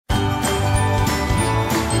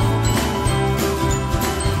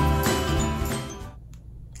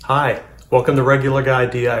Hi, welcome to Regular Guy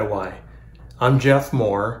DIY. I'm Jeff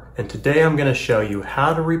Moore, and today I'm going to show you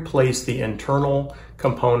how to replace the internal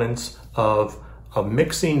components of a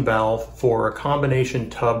mixing valve for a combination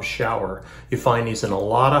tub shower. You find these in a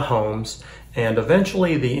lot of homes, and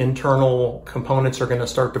eventually the internal components are going to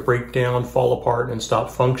start to break down, fall apart, and stop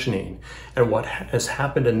functioning. And what has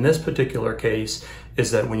happened in this particular case is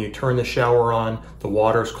that when you turn the shower on, the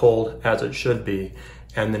water's cold, as it should be.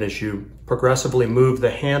 And then as you progressively move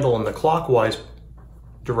the handle in the clockwise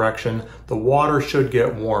direction, the water should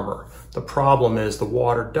get warmer. The problem is the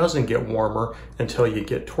water doesn't get warmer until you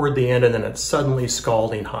get toward the end, and then it's suddenly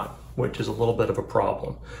scalding hot, which is a little bit of a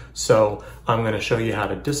problem. So I'm going to show you how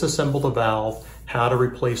to disassemble the valve, how to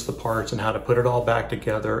replace the parts, and how to put it all back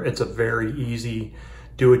together. It's a very easy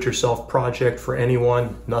do-it-yourself project for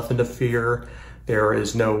anyone, nothing to fear. There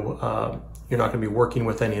is no, you're not going to be working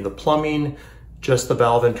with any of the plumbing. Just the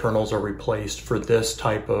valve internals are replaced for this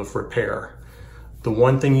type of repair. The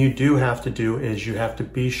one thing you do have to do is you have to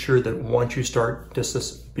be sure that once you start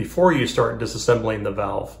before you start disassembling the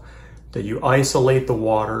valve, that you isolate the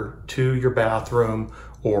water to your bathroom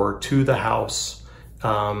or to the house.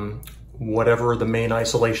 Whatever the main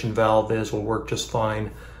isolation valve is will work just fine.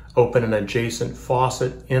 Open an adjacent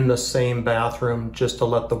faucet in the same bathroom just to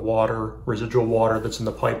let the water, residual water that's in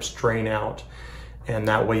the pipes, drain out. And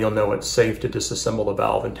that way you'll know it's safe to disassemble the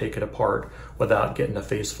valve and take it apart without getting a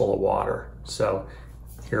face full of water. So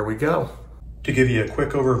here we go. To give you a quick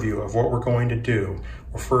overview of what we're going to do,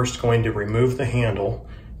 we're first going to remove the handle.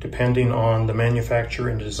 Depending on the manufacturer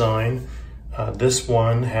and design, this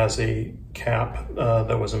one has a cap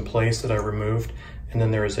that was in place that I removed, and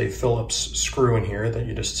then there is a Phillips screw in here that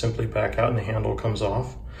you just simply back out and the handle comes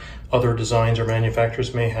off. Other designs or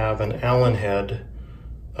manufacturers may have an Allen head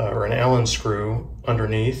or an Allen screw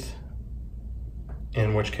underneath,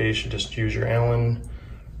 in which case you just use your Allen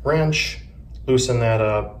wrench, loosen that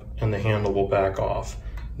up, and the handle will back off.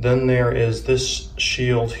 Then there is this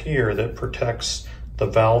shield here that protects the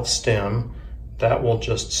valve stem. That will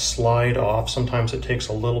just slide off. Sometimes it takes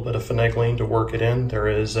a little bit of finagling to work it in. There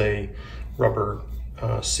is a rubber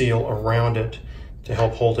seal around it to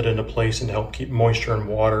help hold it into place and to help keep moisture and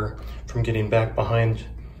water from getting back behind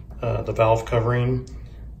the valve covering.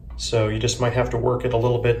 So you just might have to work it a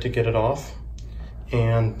little bit to get it off.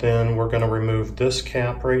 And then we're going to remove this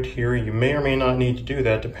cap right here. You may or may not need to do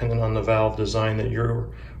that depending on the valve design that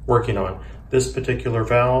you're working on. This particular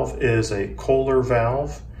valve is a Kohler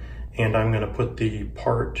valve, and I'm going to put the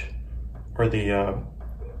part or the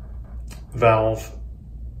valve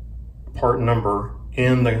part number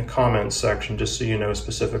in the comments section just so you know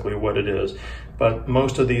specifically what it is. But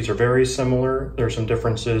most of these are very similar. There's some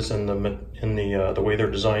differences in the way they're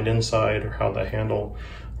designed inside, or how the handle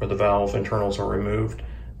or the valve internals are removed.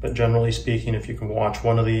 But generally speaking, if you can watch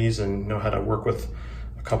one of these and know how to work with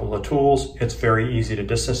a couple of tools, it's very easy to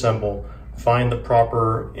disassemble, find the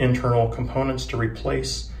proper internal components to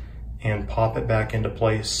replace, and pop it back into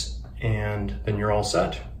place, and then you're all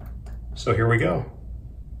set. So here we go.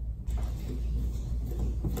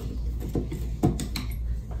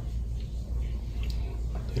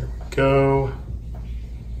 There we go.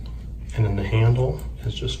 And then the handle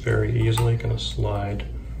is just very easily going to slide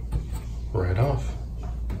right off.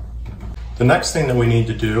 The next thing that we need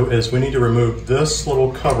to do is we need to remove this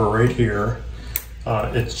little cover right here.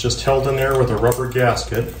 It's just held in there with a rubber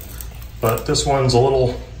gasket, but this one's a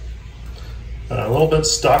little bit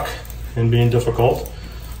stuck and being difficult.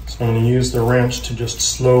 So I'm going to use the wrench to just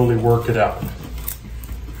slowly work it out.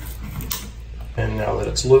 And now that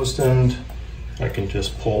it's loosened, I can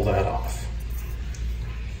just pull that off.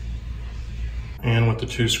 And with the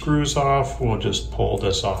two screws off, we'll just pull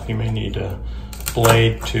this off. You may need a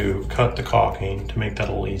blade to cut the caulking to make that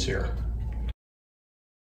a little easier.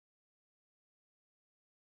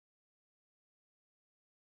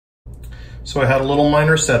 So I had a little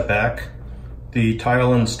minor setback. The tile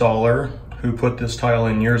installer who put this tile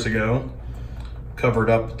in years ago covered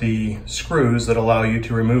up the screws that allow you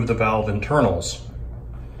to remove the valve internals.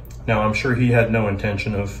 Now I'm sure he had no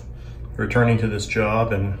intention of returning to this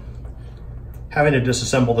job and having to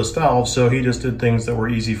disassemble this valve, so he just did things that were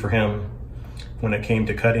easy for him when it came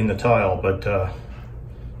to cutting the tile. But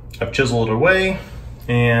I've chiseled it away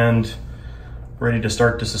and ready to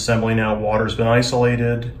start disassembling now. Water's been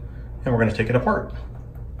isolated and we're going to take it apart.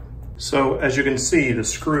 So as you can see, the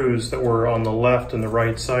screws that were on the left and the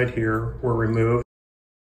right side here were removed.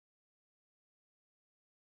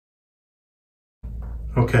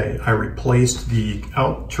 Okay, I replaced the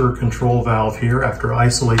outer control valve here after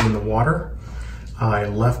isolating the water. I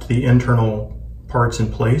left the internal parts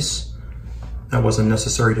in place, That wasn't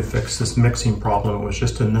necessary to fix this mixing problem. It was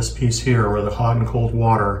just in this piece here where the hot and cold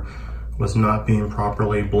water was not being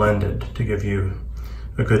properly blended to give you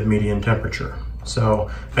a good medium temperature. So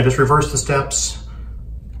I just reversed the steps,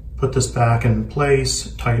 put this back in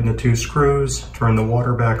place, tighten the 2 screws, turn the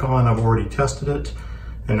water back on. I've already tested it,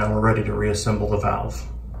 and now we're ready to reassemble the valve.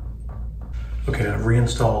 Okay, I've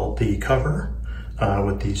reinstalled the cover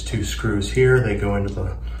with these 2 screws here. They go into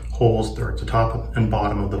the holes that are at the top and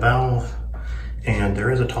bottom of the valve. And there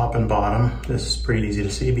is a top and bottom. This is pretty easy to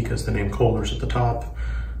see because the name Kohler's at the top,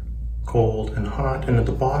 cold and hot. And at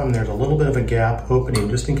the bottom, there's a little bit of a gap opening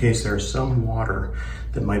just in case there's some water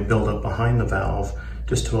that might build up behind the valve,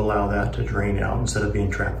 just to allow that to drain out instead of being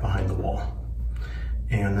trapped behind the wall.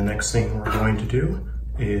 And the next thing we're going to do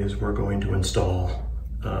is we're going to install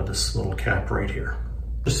this little cap right here.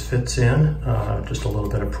 This fits in, just a little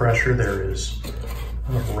bit of pressure. There is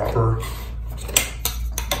rubber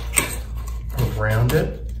around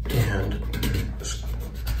it, and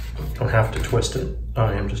don't have to twist it.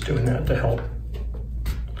 I am just doing that to help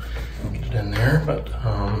get it in there, but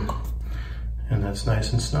and that's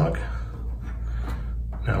nice and snug.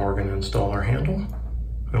 Now we're going to install our handle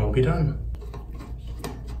and we'll be done.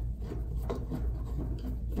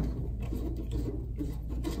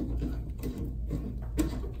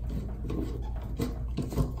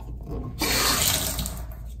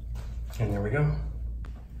 And there we go.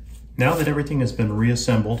 Now that everything has been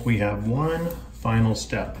reassembled, we have one final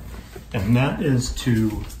step, and that is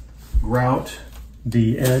to grout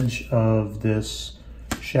the edge of this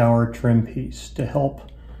shower trim piece to help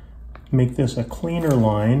make this a cleaner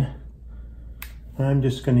line. I'm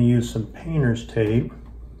just going to use some painter's tape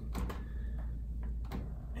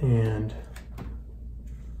and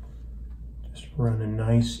just run a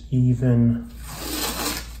nice even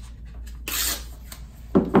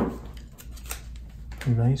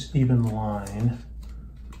line,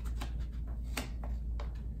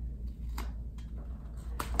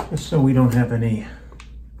 just so we don't have any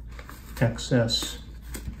excess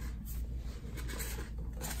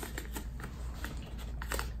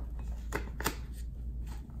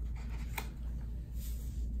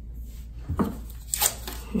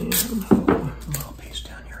and a little piece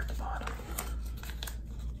down here at the bottom.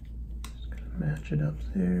 Just gonna match it up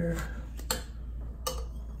there.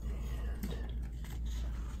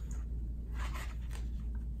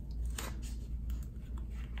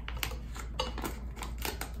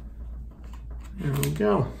 There we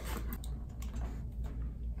go.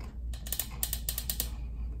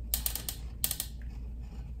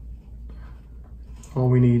 All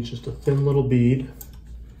we need is just a thin little bead.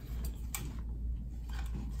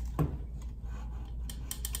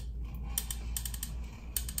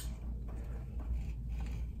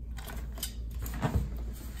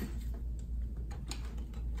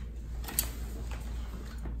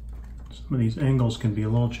 Some of these angles can be a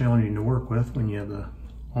little challenging to work with when you have the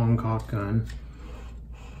long caulk gun.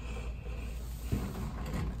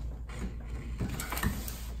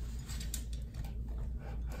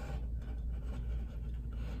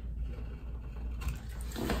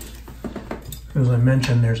 As I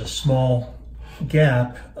mentioned, there's a small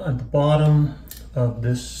gap at the bottom of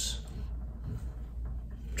this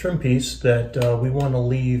trim piece that we want to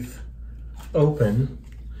leave open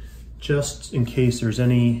just in case there's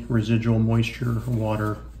any residual moisture or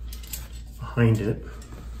water behind it.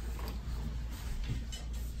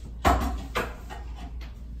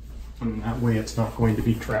 And that way it's not going to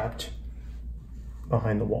be trapped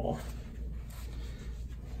behind the wall.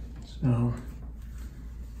 So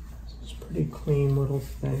this is a pretty clean little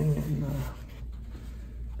thing, and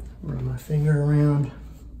run my finger around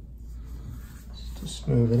just to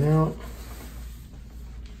smooth it out.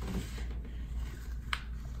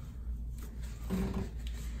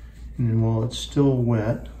 And then while it's still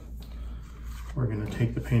wet, we're going to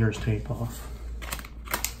take the painter's tape off.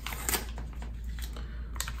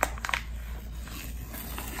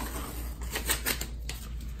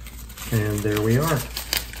 And there we are.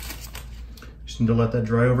 Just need to let that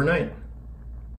dry overnight.